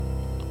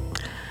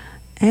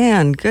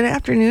And good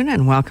afternoon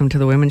and welcome to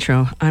the Women's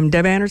Show. I'm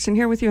Deb Anderson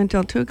here with you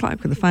until 2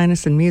 o'clock with the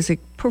finest in music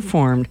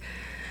performed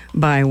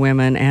by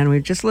women. And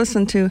we've just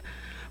listened to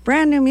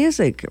brand new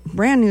music,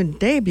 brand new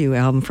debut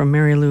album from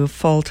Mary Lou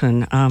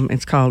Fulton.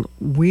 It's called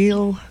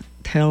We'll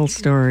Tell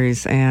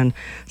Stories, and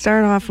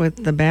started off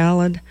with the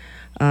ballad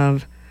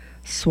of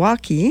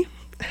Swaki.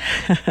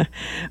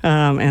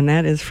 And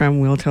that is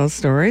from We'll Tell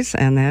Stories,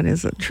 and that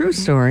is a true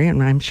story,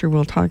 and I'm sure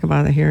we'll talk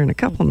about it here in a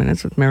couple of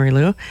minutes with Mary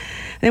Lou.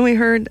 Then we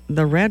heard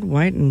The Red,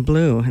 White, and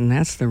Blue, and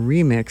that's the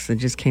remix that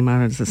just came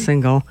out as a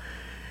single,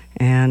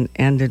 and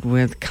ended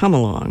with Come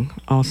Along,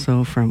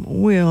 also from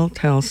We'll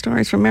Tell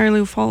Stories, from Mary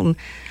Lou Fulton.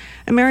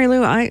 And Mary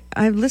Lou,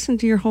 I've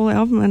listened to your whole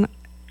album, and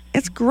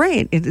it's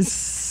great. It is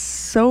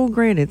so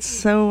great. It's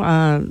so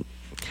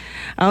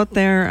out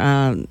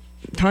there,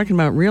 talking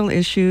about real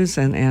issues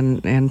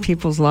and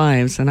people's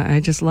lives, and I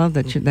just love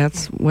that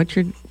that's what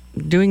you're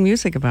doing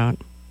music about.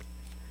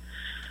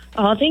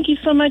 Oh, thank you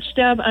so much,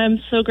 Deb. I'm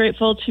so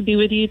grateful to be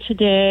with you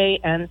today,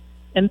 and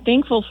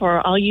thankful for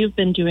all you've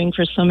been doing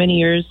for so many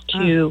years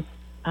to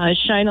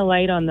shine a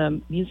light on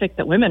the music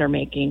that women are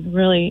making.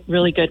 Really,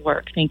 really good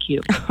work. Thank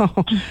you.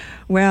 Oh,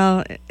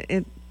 well,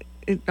 it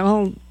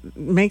all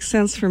makes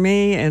sense for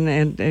me,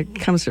 and it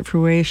comes to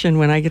fruition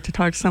when I get to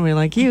talk to somebody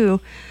like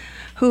you,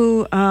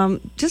 who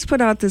just put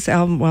out this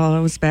album while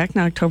it was back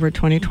in October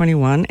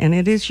 2021, and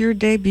it is your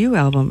debut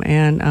album.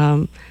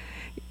 And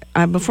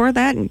before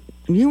that,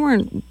 you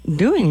weren't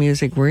doing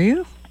music, were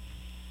you?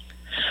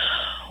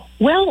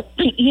 Well,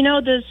 you know,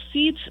 the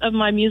seeds of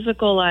my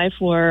musical life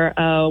were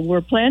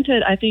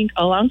planted, I think,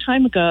 a long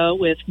time ago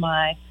with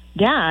my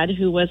dad,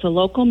 who was a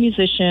local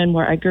musician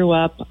where I grew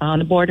up on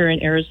the border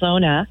in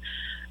Arizona.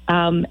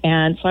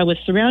 And so I was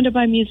surrounded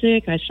by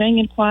music. I sang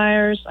in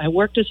choirs. I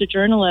worked as a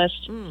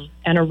journalist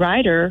and a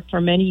writer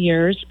for many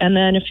years. And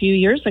then a few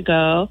years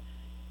ago,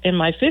 in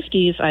my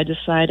 50s, I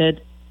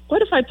decided,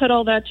 what if I put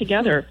all that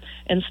together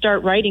and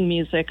start writing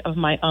music of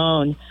my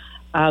own?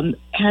 And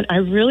I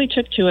really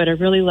took to it. I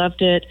really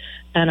loved it.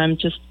 And I'm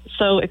just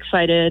so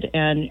excited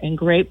and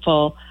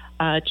grateful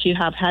to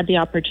have had the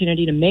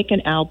opportunity to make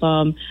an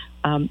album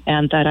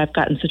and that I've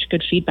gotten such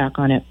good feedback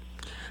on it.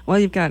 Well,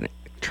 you've got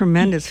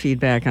tremendous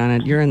feedback on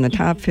it. You're in the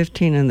top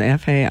 15 in the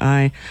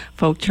FAI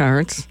folk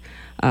charts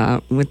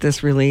with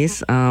this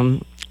release,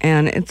 and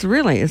it's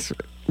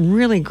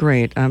really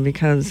great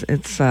because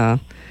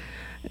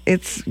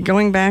it's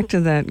going back to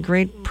that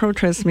great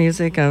protest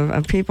music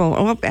of people.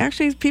 Oh,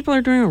 actually, people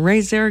are doing it.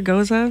 Ray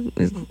Zaragoza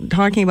is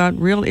talking about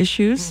real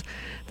issues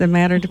that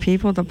matter to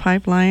people, the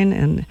pipeline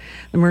and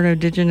the murder of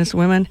Indigenous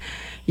women.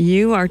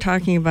 You are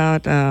talking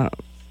about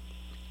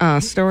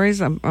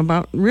stories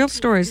about real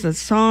stories. The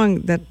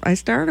song that I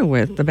started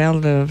with, the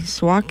Ballad of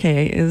Swake,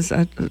 is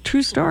a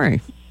true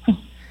story.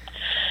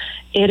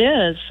 It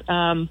is.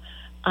 I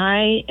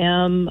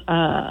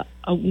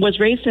was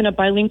raised in a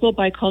bilingual,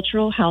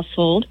 bicultural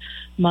household.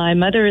 My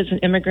mother is an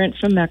immigrant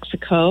from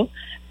Mexico,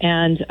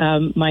 and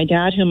my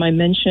dad, whom I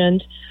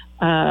mentioned,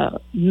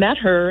 met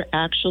her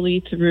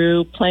actually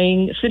through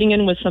sitting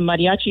in with some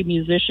mariachi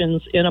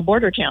musicians in a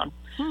border town.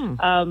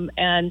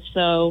 And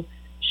so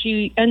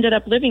she ended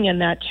up living in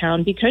that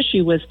town because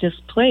she was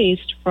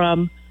displaced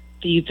from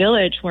the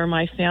village where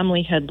my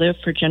family had lived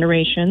for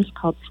generations,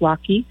 called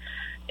Swaki.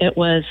 It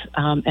was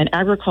an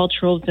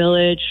agricultural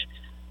village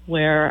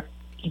where,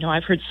 you know,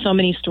 I've heard so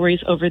many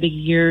stories over the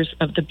years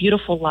of the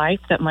beautiful life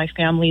that my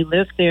family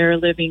lived there,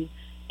 living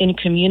in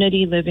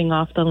community, living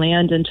off the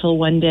land, until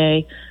one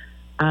day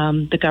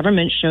the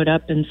government showed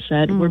up and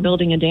said, we're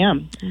building a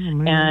dam,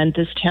 and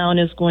this town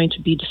is going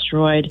to be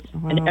destroyed,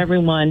 and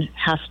everyone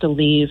has to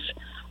leave.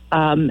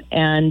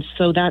 And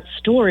so that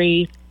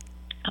story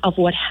of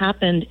what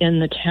happened in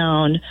the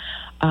town,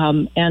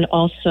 and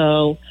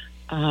also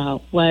the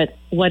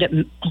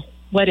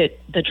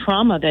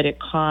trauma that it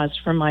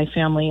caused for my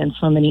family and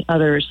so many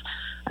others,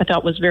 I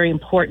thought was very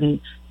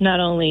important,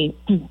 not only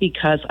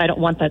because I don't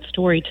want that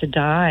story to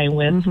die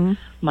with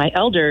my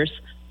elders,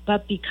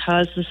 but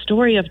because the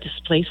story of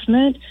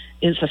displacement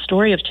is a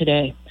story of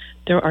today.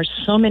 There are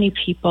so many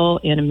people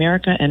in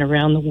America and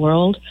around the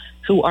world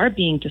who are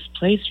being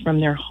displaced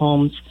from their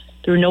homes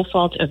through no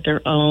fault of their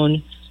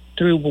own,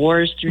 through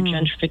wars, through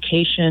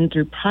gentrification,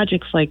 through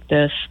projects like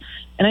this.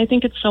 And I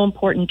think it's so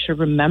important to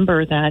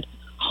remember that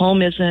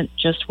home isn't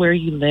just where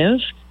you live,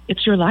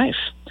 it's your life.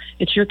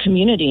 It's your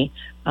community.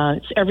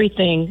 It's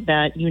everything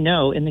that you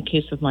know in the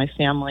case of my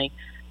family.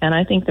 And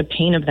I think the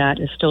pain of that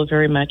is still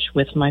very much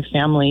with my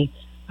family,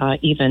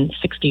 even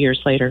 60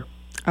 years later.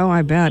 Oh,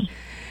 I bet.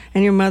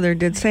 And your mother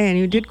did say, and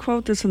you did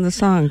quote this in the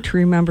song, to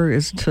remember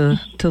is to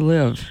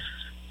live.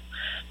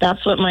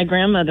 That's what my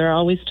grandmother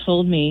always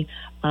told me,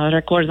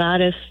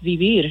 recordar es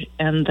vivir,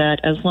 and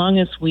that as long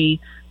as we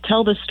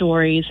tell the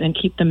stories and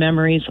keep the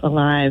memories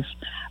alive,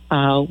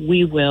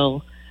 we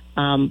will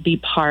be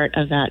part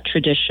of that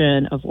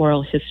tradition of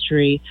oral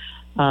history,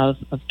 of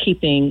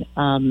keeping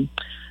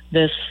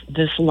this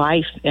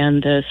life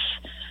and this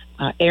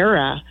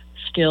era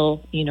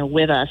still,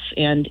 with us.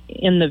 And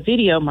in the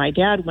video, my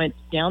dad went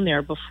down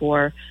there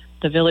before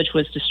the village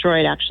was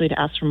destroyed actually to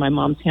ask for my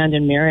mom's hand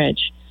in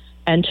marriage,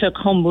 and took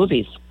home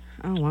movies.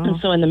 Oh, wow. And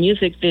so in the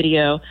music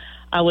video,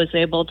 I was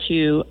able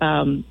to,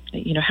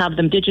 have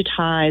them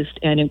digitized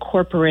and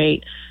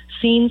incorporate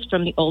scenes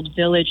from the old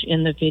village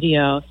in the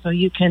video, so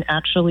you can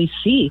actually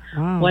see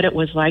what it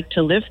was like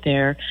to live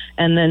there,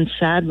 and then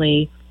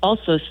sadly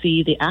also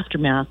see the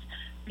aftermath,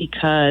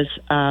 because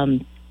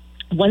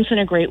once in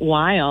a great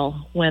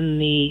while, when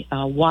the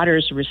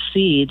waters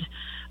recede,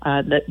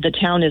 the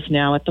town is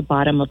now at the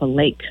bottom of a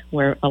lake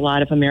where a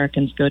lot of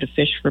Americans go to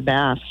fish for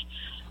bass.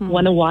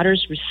 When the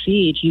waters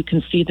recede, you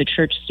can see the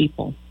church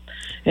steeple.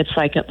 It's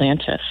like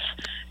Atlantis.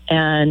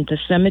 And the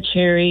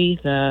cemetery,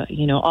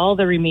 all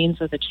the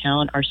remains of the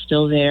town are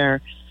still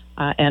there.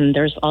 And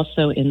there's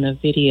also in the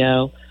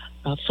video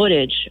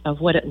footage of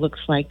what it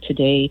looks like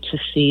today to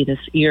see this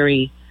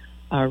eerie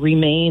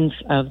remains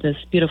of this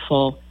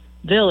beautiful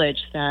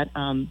village that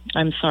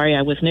I'm sorry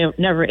I was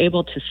never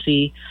able to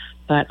see,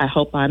 but I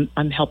hope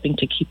I'm helping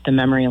to keep the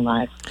memory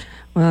alive.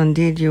 Well,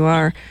 indeed you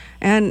are.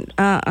 And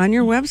on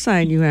your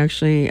website, you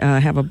actually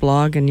have a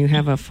blog, and you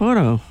have a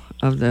photo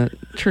of the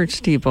church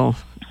steeple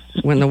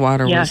when the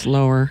water was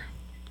lower.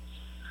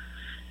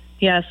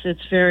 Yes,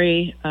 it's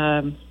very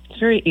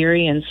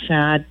eerie and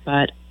sad,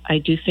 but I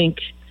do think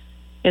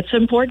it's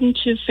important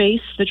to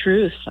face the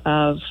truth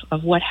of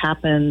what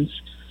happens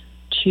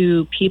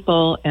to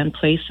people and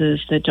places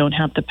that don't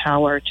have the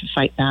power to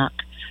fight back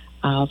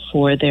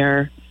for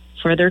their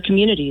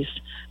communities,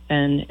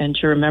 and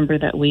to remember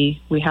that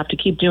we have to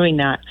keep doing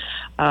that.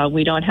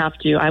 We don't have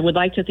to. I would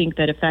like to think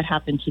that if that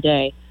happened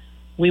today,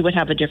 we would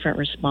have a different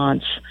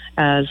response,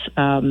 as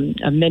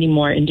many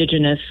more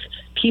indigenous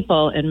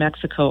people in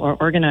Mexico are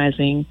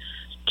organizing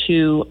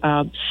to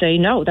say,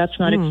 no, that's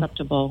not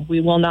acceptable.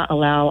 We will not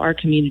allow our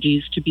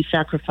communities to be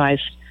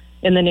sacrificed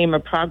in the name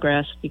of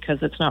progress, because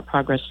it's not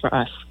progress for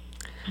us.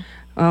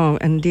 Oh,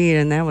 indeed,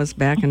 and that was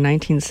back in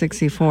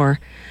 1964.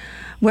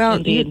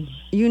 Well,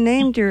 you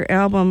named your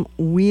album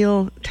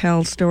We'll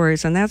Tell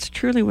Stories, and that's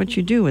truly what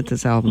you do with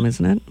this album,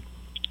 isn't it?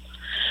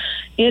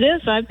 It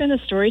is. I've been a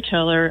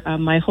storyteller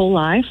my whole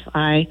life.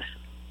 I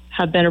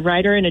have been a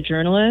writer and a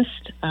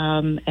journalist,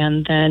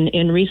 and then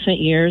in recent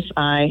years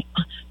I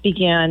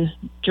began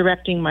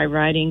directing my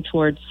writing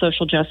towards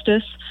social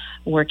justice,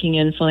 working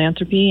in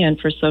philanthropy and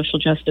for social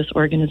justice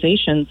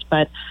organizations.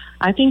 But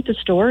I think the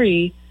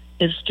story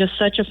is just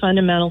such a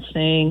fundamental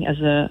thing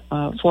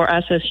for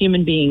us as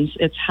human beings.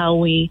 It's how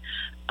we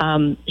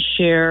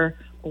share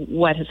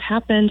what has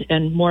happened,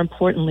 and more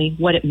importantly,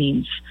 what it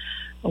means.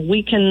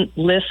 We can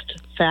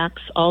list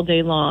facts all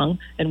day long,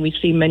 and we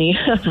see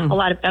a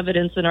lot of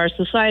evidence in our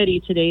society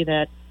today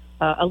that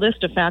a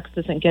list of facts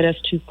doesn't get us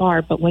too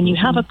far. But when you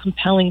have a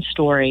compelling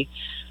story,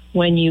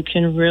 when you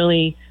can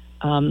really,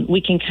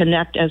 we can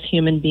connect as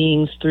human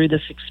beings through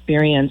this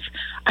experience,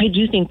 I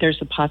do think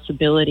there's a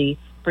possibility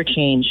for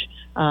change,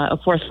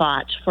 for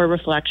thought, for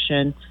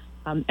reflection.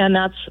 And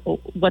that's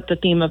what the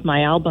theme of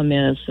my album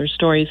is. There's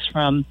stories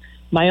from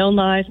my own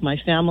life, my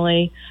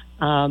family,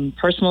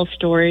 personal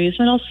stories,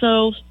 and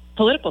also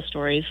political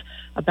stories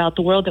about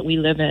the world that we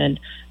live in,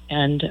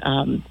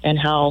 and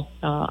how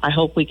I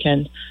hope we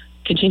can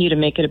continue to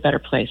make it a better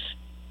place.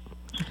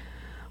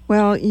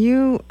 Well,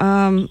 you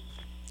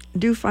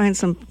do find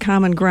some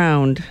common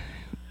ground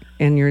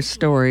in your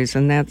stories,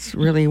 and that's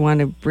really want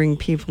to bring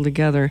people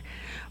together.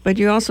 But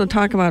you also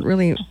talk about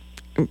really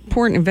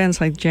important events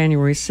like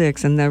January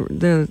 6th, and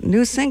the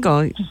new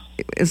single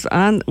is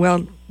on,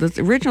 well,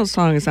 the original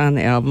song is on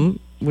the album,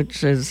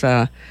 which is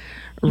the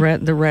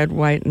Red,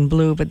 White, and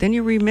Blue, but then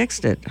you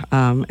remixed it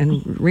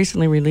and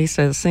recently released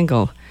as a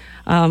single.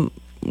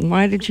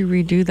 Why did you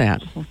redo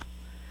that?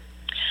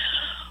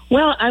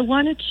 Well, I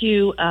wanted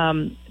to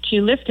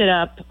lift it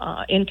up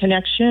in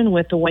connection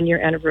with the 1-year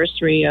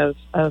anniversary of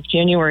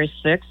January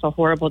 6th, a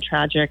horrible,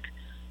 tragic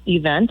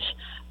event.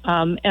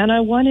 And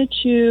I wanted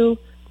to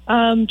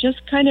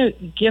just kind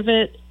of give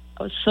it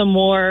some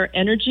more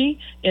energy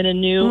in a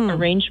new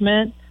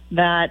arrangement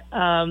that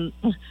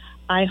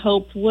I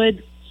hope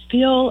would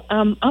feel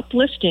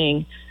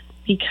uplifting,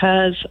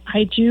 because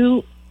I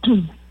do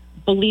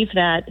believe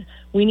that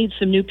we need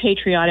some new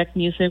patriotic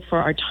music for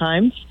our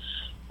times.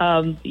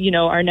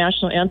 Our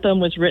national anthem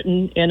was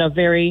written in a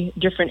very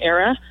different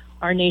era.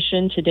 Our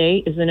nation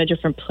today is in a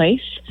different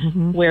place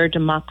where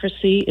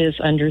democracy is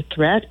under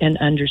threat and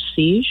under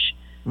siege.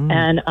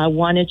 And I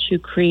wanted to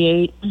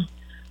create,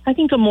 I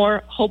think, a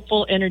more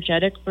hopeful,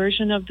 energetic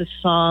version of the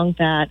song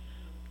that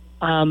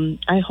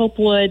I hope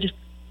would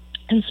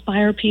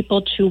inspire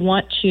people to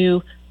want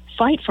to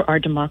fight for our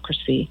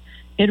democracy.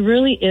 It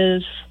really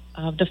is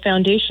the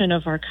foundation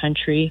of our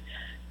country.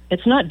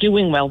 It's not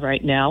doing well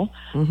right now,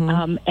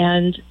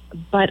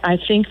 but I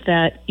think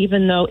that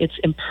even though it's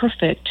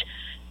imperfect,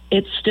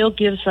 it still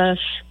gives us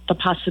the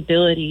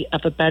possibility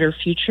of a better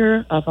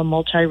future, of a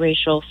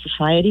multiracial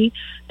society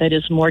that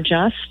is more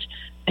just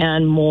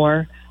and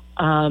more,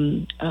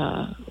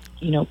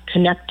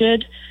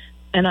 connected.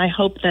 And I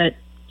hope that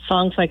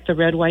songs like The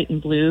Red, White,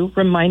 and Blue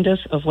remind us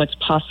of what's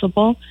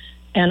possible,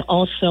 and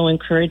also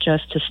encourage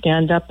us to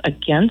stand up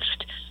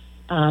against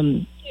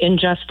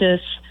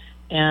injustice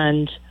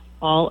and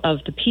all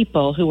of the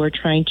people who are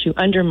trying to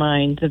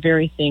undermine the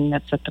very thing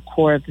that's at the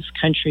core of this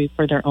country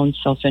for their own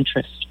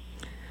self-interest.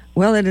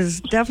 Well, it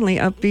is definitely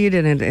upbeat,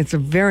 and it's a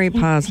very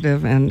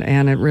positive, and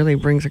it really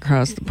brings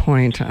across the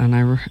point, and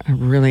I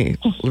really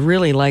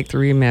like the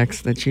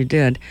remix that you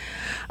did.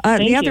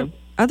 Thank you.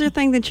 Other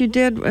thing that you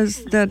did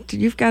was that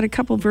you've got a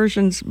couple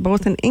versions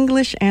both in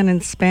English and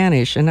in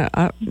Spanish, and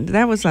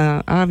that was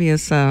an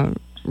obvious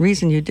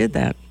reason you did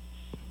that.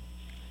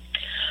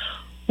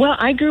 Well,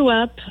 I grew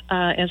up,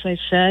 as I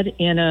said,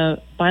 in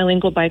a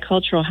bilingual,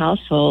 bicultural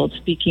household,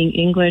 speaking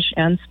English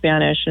and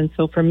Spanish, and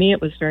so for me it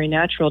was very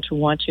natural to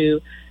want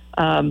to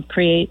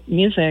create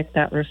music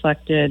that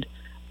reflected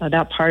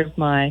that part of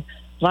my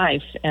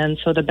life. And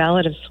so the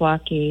Ballad of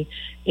Swaki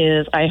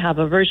is, I have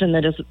a version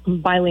that is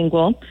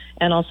bilingual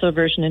and also a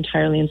version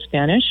entirely in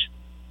Spanish.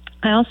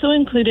 I also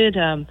included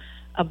a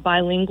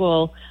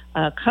bilingual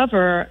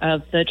cover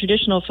of the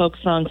traditional folk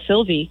song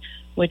Sylvie,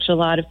 which a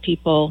lot of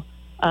people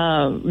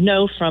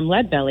know from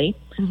Leadbelly.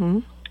 Mm-hmm.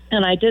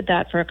 And I did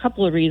that for a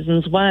couple of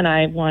reasons. One,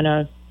 I want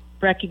to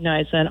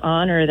recognize and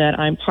honor that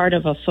I'm part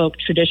of a folk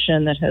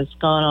tradition that has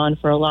gone on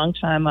for a long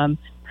time. I'm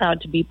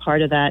proud to be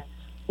part of that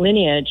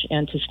lineage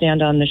and to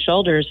stand on the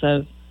shoulders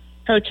of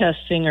protest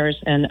singers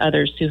and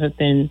others who have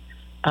been,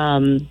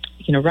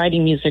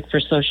 writing music for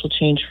social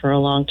change for a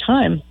long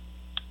time.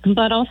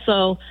 But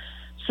also,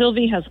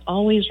 Sylvie has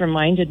always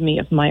reminded me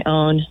of my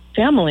own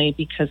family,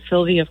 because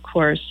Sylvie, of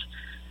course,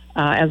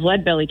 as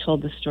Leadbelly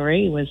told the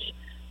story, was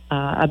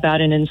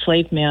about an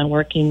enslaved man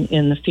working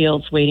in the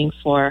fields waiting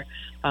for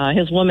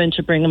his woman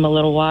to bring him a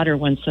little water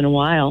once in a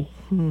while.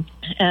 Mm-hmm.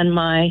 And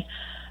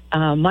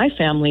my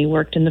family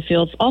worked in the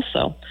fields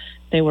also.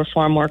 They were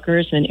farm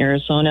workers in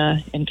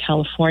Arizona and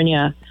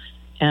California,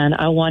 and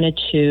I wanted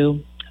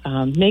to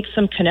make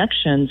some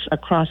connections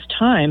across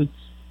time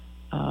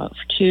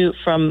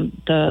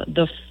from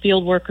the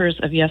field workers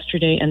of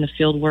yesterday and the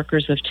field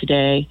workers of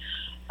today,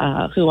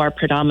 who are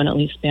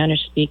predominantly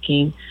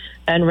Spanish-speaking,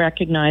 and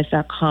recognize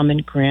that common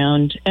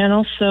ground, and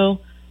also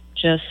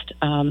just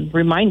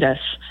remind us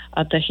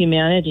of the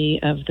humanity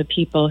of the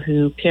people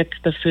who pick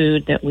the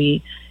food that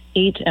we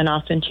eat and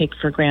often take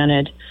for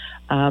granted,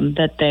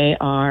 that they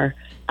are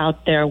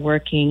out there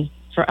working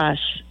for us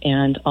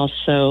and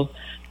also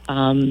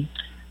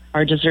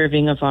are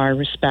deserving of our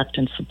respect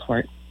and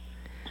support.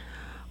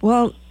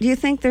 Well, do you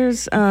think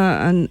there's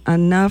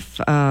enough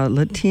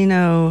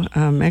Latino,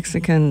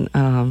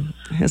 Mexican,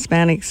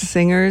 Hispanic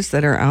singers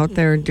that are out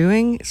there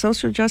doing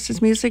social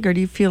justice music, or do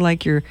you feel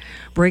like you're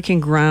breaking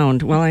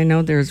ground? Well, I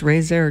know there's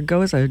Ray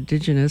Zaragoza,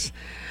 indigenous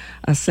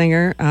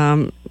singer.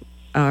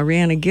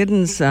 Rihanna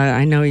Giddens,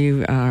 I know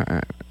you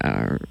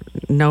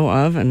know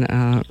of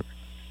and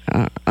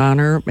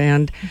honor.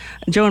 And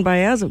Joan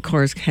Baez, of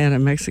course, had a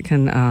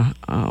Mexican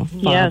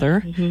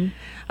father. Yes.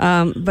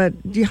 Mm-hmm. But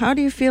how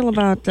do you feel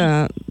about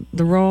the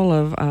role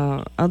of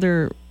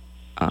other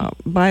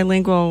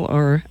bilingual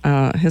or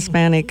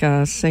Hispanic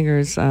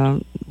singers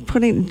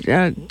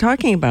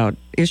talking about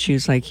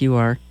issues like you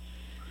are?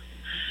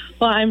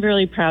 Well, I'm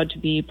really proud to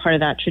be part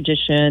of that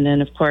tradition,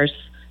 and of course,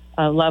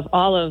 love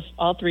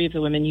all three of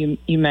the women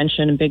you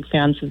mentioned, and big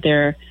fans of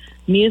their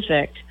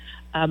music.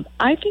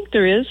 I think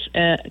there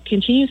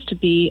continues to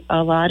be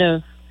a lot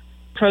of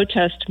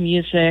protest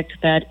music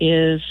that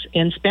is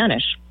in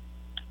Spanish.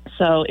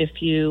 So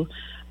if you,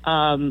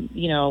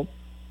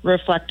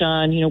 reflect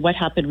on, what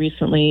happened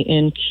recently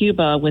in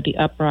Cuba with the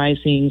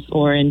uprisings,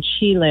 or in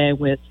Chile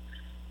with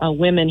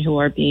women who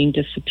are being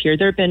disappeared,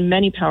 there have been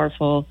many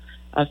powerful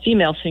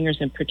female singers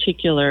in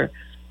particular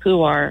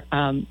who are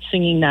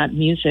singing that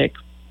music.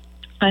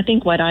 I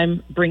think what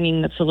I'm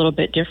bringing that's a little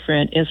bit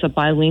different is a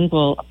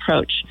bilingual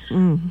approach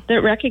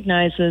that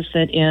recognizes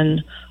that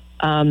in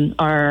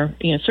our,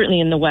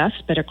 certainly in the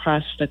West, but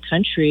across the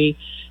country,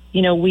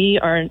 we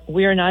are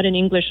not an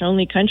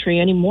English-only country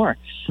anymore.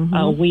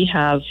 Mm-hmm. We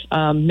have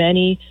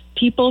many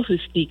people who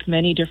speak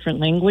many different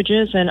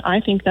languages, and I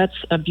think that's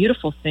a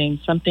beautiful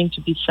thing, something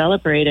to be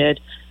celebrated,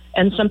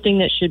 and something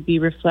that should be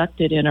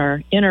reflected in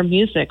our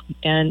music.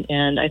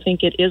 And I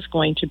think it is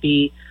going to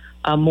be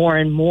more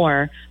and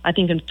more. I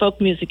think in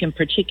folk music in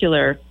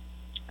particular,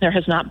 there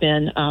has not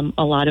been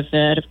a lot of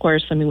it. Of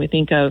course, we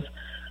think of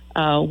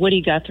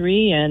Woody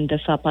Guthrie and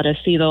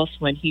Desaparecidos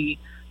when he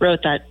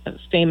wrote that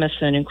famous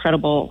and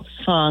incredible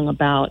song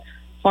about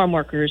farm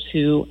workers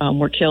who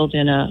were killed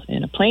in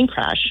a plane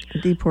crash,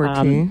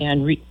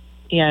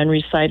 and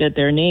recited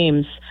their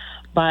names.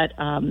 But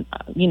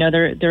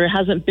there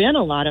hasn't been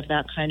a lot of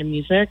that kind of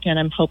music, and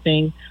I'm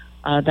hoping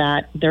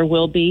that there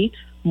will be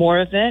more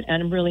of it.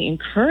 And I'm really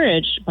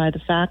encouraged by the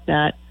fact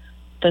that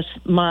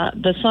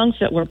the songs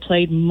that were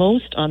played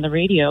most on the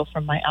radio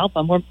from my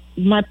album were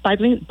my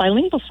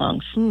bilingual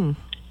songs.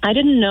 I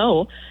didn't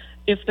know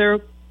if there,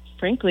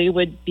 frankly,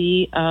 would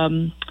be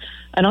an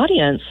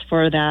audience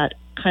for that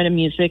kind of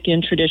music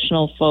in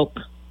traditional folk,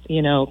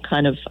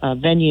 kind of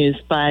venues.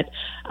 But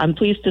I'm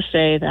pleased to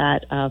say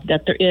that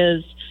there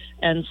is,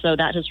 and so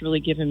that has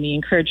really given me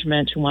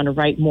encouragement to want to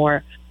write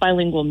more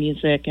bilingual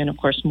music and, of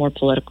course, more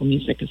political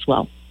music as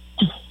well.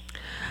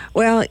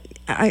 Well,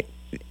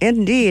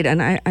 indeed,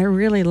 and I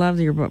really love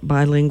your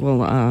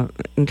bilingual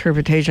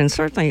interpretation.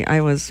 Certainly,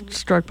 I was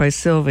struck by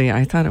Sylvie.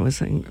 I thought it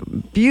was a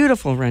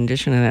beautiful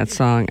rendition of that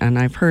song, and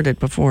I've heard it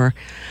before.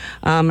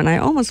 And I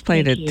almost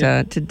played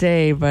it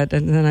today, but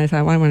then I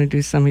thought, well, I want to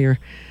do some of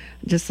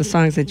just the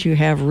songs that you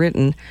have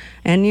written.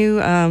 And you,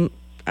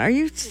 are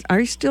you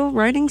still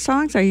writing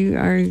songs? Are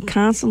you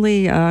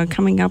constantly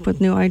coming up with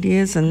new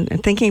ideas and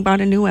thinking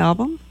about a new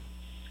album?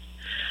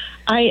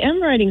 I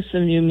am writing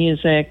some new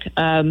music,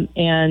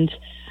 and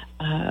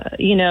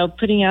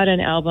putting out an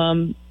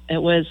album,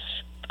 it was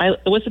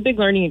a big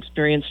learning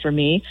experience for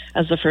me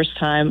as the first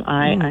time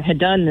I had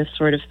done this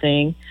sort of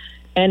thing.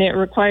 And it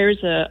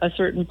requires a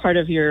certain part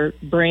of your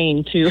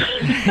brain to,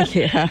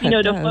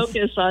 to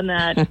focus on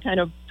that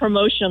kind of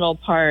promotional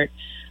part,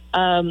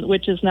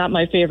 which is not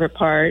my favorite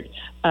part.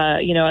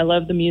 I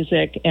love the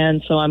music,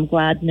 and so I'm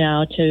glad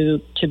now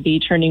to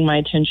be turning my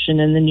attention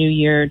in the new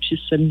year to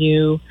some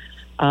new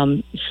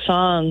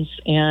songs.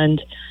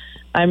 And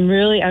I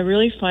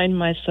really find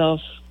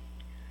myself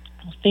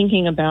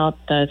thinking about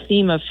the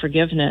theme of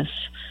forgiveness,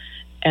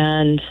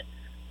 and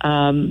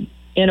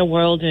in a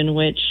world in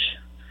which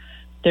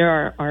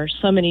there are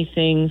so many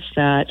things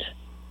that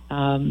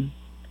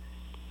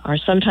are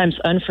sometimes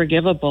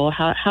unforgivable.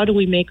 How do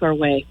we make our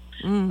way,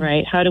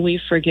 right? How do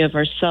we forgive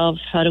ourselves?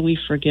 How do we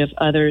forgive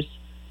others?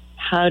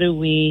 How do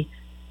we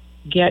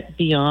get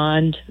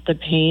beyond the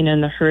pain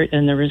and the hurt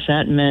and the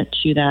resentment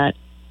to that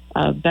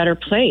better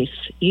place,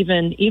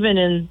 even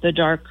in the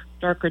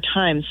darker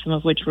times, some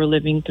of which we're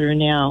living through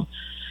now?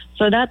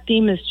 So that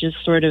theme is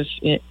just sort of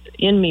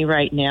in me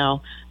right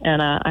now,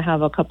 and I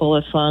have a couple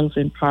of songs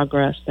in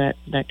progress that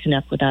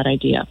connect with that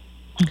idea.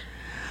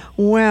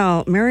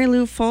 Well, Mary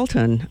Lou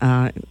Fulton,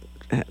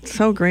 it's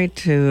so great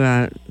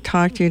to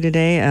talk to you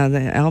today.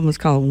 The album is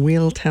called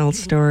We'll Tell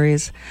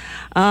Stories.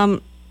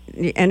 Do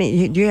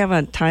you have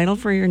a title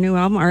for your new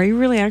album? Are you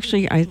really do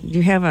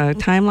you have a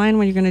timeline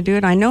when you're going to do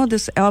it? I know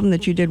this album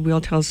that you did,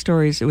 We'll Tell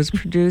Stories, it was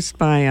produced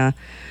by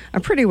a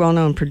pretty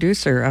well-known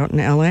producer out in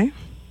L.A.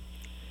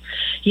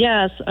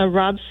 Yes,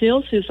 Rob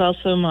Seals, who's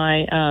also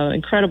my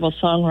incredible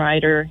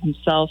songwriter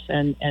himself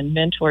and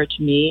mentor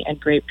to me and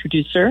great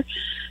producer.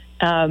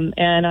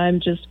 And I'm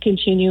just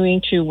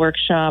continuing to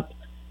workshop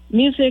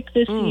music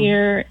this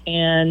year,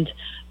 and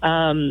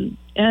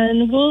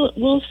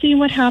we'll see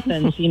what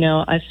happens.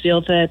 I feel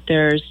that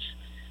there's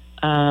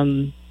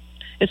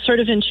it's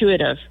sort of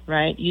intuitive,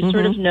 right? You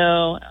sort of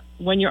know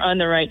when you're on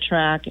the right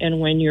track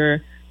and when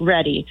you're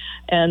ready.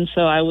 And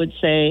so I would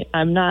say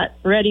I'm not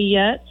ready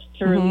yet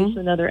to release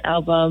another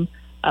album,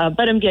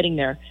 but I'm getting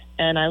there,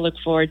 and I look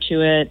forward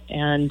to it,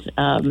 and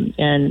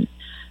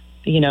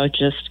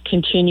just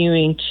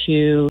continuing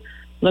to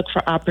look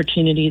for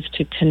opportunities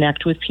to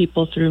connect with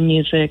people through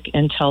music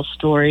and tell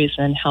stories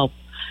and help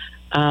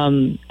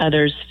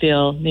others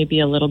feel maybe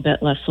a little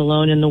bit less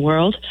alone in the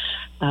world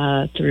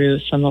through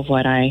some of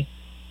what I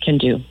can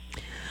do.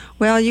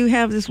 Well, you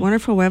have this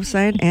wonderful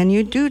website, and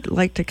you do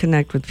like to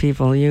connect with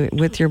people.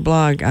 With your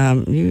blog,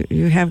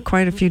 you have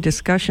quite a few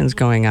discussions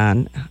going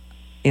on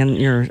in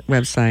your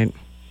website.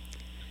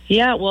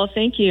 Yeah, well,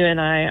 thank you, and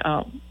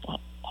I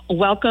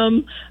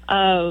welcome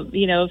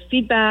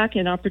feedback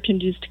and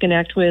opportunities to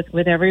connect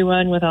with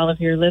everyone, with all of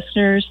your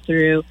listeners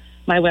through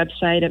my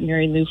website at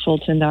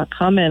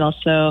MaryLouFulton.com, and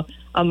also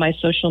on my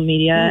social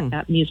media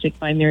at Music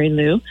by Mary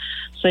Lou.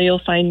 So you'll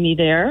find me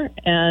there,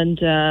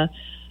 and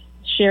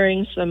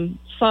sharing some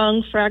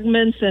song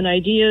fragments and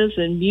ideas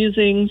and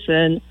musings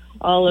and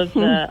all of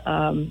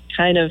the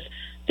kind of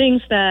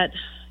things that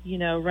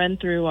run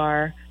through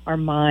our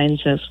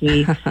minds as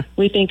we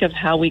think of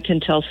how we can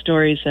tell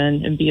stories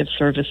and be of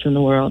service in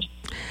the world.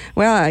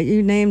 Well,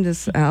 you named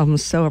this album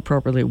so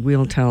appropriately,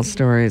 We'll Tell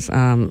Stories,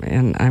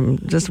 and I'm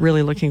just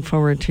really looking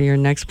forward to your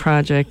next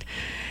project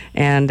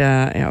and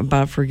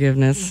about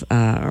forgiveness,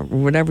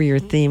 whatever your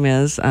theme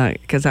is,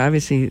 because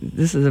obviously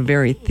this is a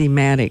very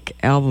thematic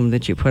album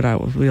that you put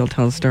out with We'll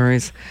Tell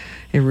Stories.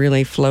 It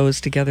really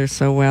flows together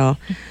so well.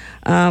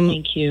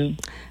 Thank you.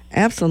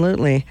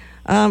 Absolutely.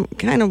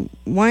 Kind of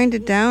wind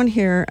it down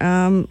here.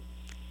 I'm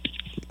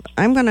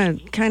going to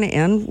kind of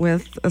end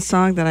with a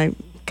song that I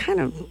kind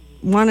of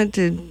wanted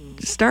to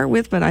start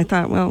with, but I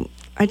thought, well,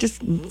 I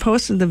just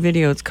posted the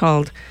video. It's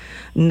called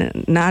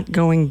Not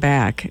Going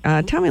Back.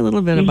 Tell me a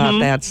little bit about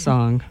that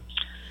song.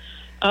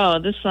 Oh,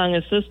 this song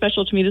is so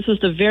special to me. This was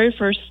the very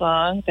first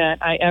song that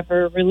I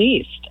ever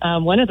released,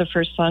 one of the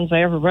first songs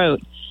I ever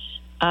wrote.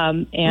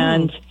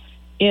 And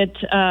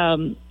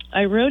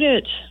I wrote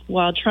it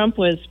while Trump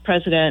was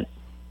president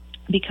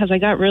because I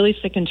got really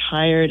sick and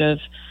tired of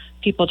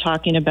people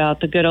talking about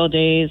the good old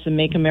days and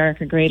make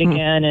America great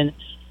again, and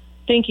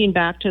thinking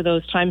back to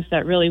those times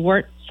that really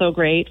weren't so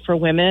great for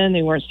women.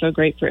 They weren't so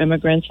great for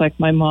immigrants like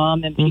my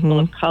mom and people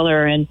of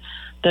color, and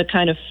the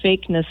kind of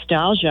fake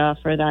nostalgia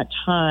for that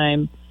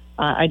time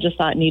I just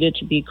thought needed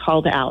to be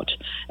called out.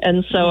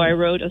 And so I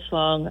wrote a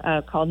song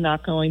called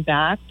Not Going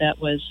Back that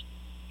was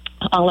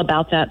all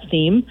about that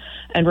theme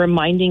and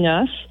reminding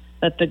us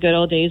that the good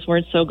old days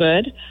weren't so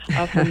good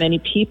for many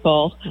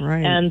people.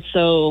 Right. And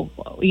so,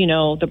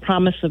 the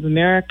promise of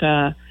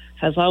America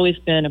has always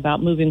been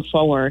about moving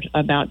forward,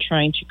 about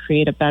trying to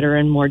create a better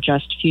and more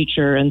just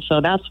future. And so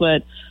that's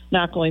what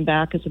Not Going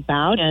Back is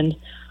about. And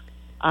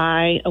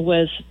I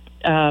was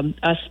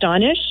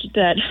astonished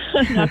that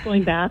Not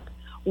Going Back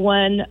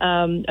won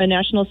a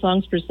National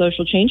Songs for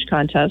Social Change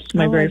contest,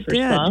 my very first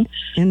song.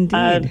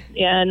 Indeed.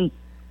 And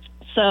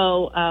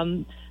so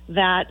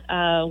that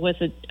was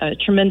a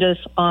tremendous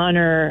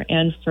honor,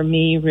 and for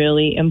me,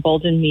 really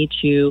emboldened me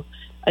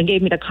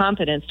gave me the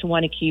confidence to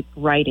want to keep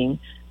writing.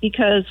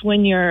 Because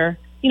when you're,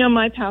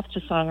 my path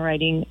to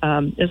songwriting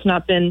has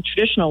not been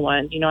traditional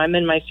one. I'm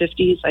in my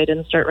 50s. I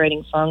didn't start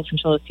writing songs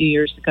until a few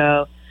years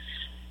ago.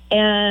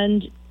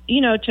 And,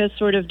 to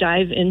sort of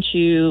dive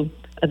into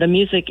the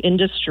music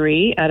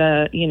industry at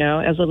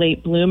as a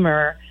late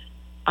bloomer,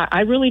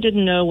 I really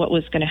didn't know what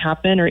was going to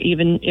happen, or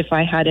even if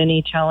I had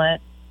any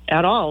talent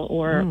at all,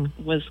 or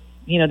was,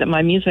 that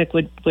my music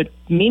would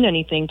mean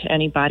anything to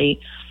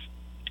anybody.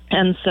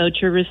 And so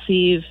to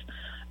receive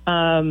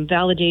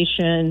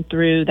validation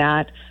through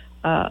that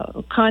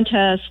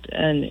contest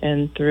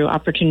and through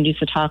opportunities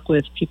to talk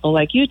with people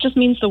like you, it just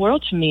means the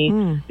world to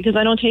me, because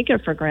I don't take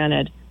it for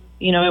granted.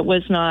 It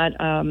was not.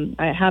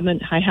 I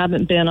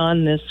haven't been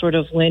on this sort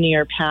of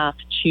linear path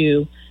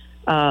to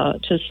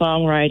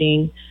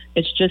songwriting.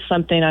 It's just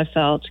something I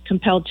felt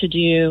compelled to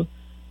do,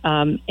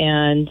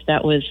 and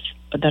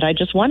that I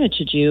just wanted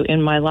to do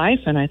in my life.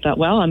 And I thought,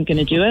 well, I'm going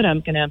to do it.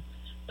 I'm going to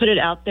put it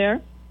out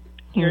there.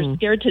 You're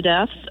scared to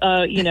death.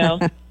 The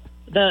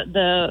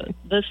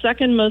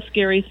second most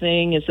scary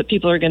thing is that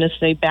people are going to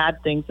say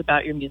bad things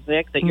about your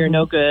music, that you're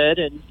no good,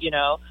 and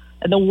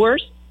and the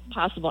worst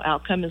possible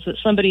outcome is that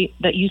somebody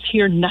that you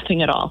hear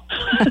nothing at all.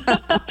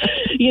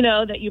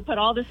 That you put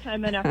all this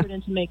time and effort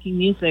into making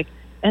music,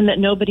 and that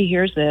nobody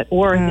hears it,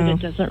 or that it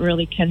doesn't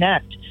really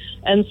connect.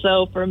 And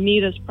so for me,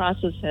 this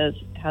process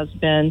has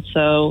been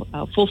so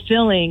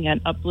fulfilling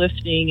and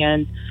uplifting,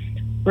 and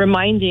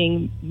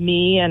reminding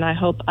me, and I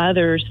hope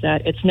others,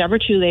 that it's never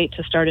too late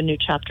to start a new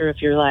chapter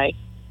of your life.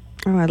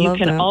 Oh, I love you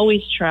can that.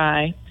 always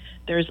try.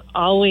 There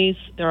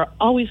are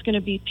always going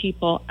to be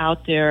people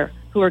out there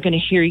who are going to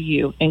hear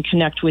you and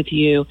connect with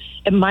you.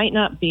 It might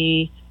not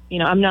be,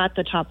 I'm not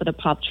the top of the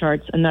pop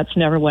charts, and that's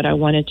never what I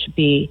wanted to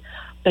be.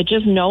 But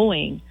just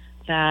knowing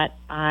that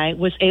I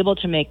was able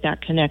to make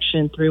that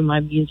connection through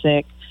my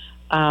music,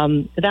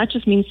 that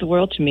just means the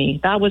world to me.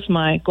 That was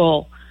my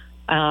goal.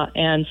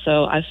 And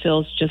so I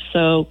feel just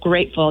so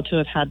grateful to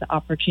have had the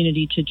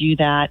opportunity to do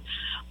that.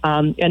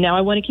 And now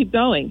I want to keep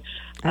going.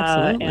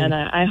 Absolutely. And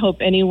I hope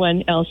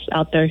anyone else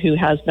out there who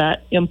has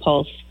that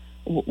impulse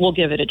will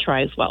give it a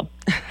try as well.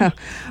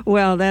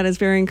 Well, that is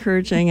very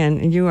encouraging,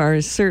 and you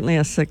are certainly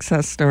a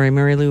success story,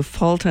 Mary Lou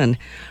Fulton.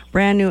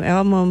 Brand new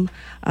album,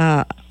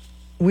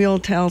 We'll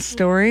Tell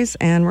Stories,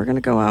 and we're going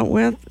to go out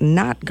with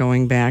Not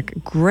Going Back.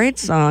 Great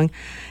song.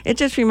 It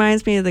just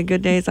reminds me of the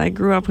good days. I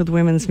grew up with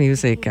women's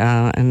music,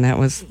 and that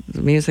was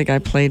the music I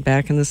played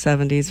back in the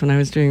 70s when I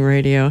was doing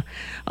radio.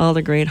 All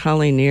the great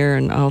Holly Near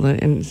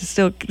and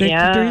still the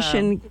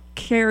tradition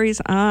carries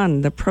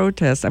on, the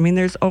protest. I mean,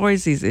 there's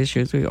always these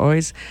issues. We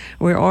always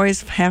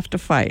have to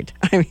fight.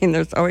 I mean,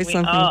 there's always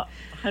something.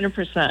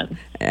 100%.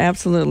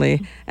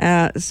 Absolutely.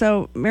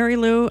 So, Mary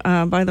Lou,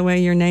 by the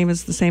way, your name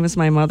is the same as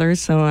my mother's,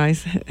 so I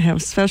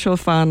have special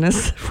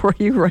fondness for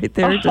you right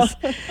there, just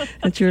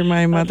that you're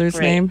my mother's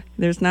name.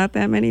 There's not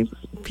that many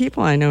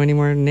people I know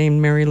anymore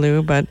named Mary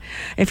Lou, but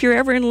if you're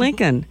ever in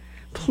Lincoln,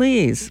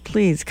 please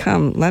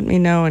come. Let me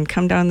know and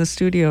come down the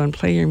studio and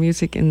play your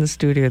music in the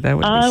studio. That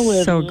would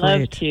be so great. I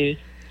would love to.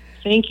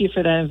 Thank you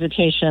for that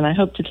invitation. I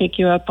hope to take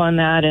you up on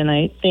that, and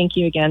I thank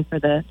you again for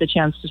the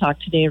chance to talk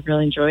today. I've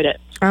really enjoyed it.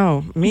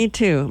 Oh, me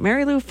too.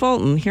 Mary Lou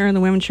Fulton here on The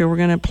Women's Show. We're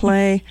going to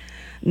play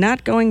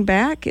Not Going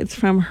Back. It's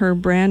from her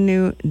brand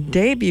new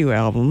debut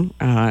album,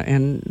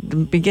 and the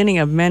beginning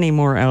of many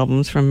more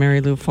albums from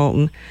Mary Lou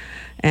Fulton,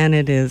 and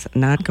it is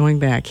Not Going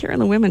Back here on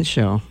The Women's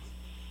Show.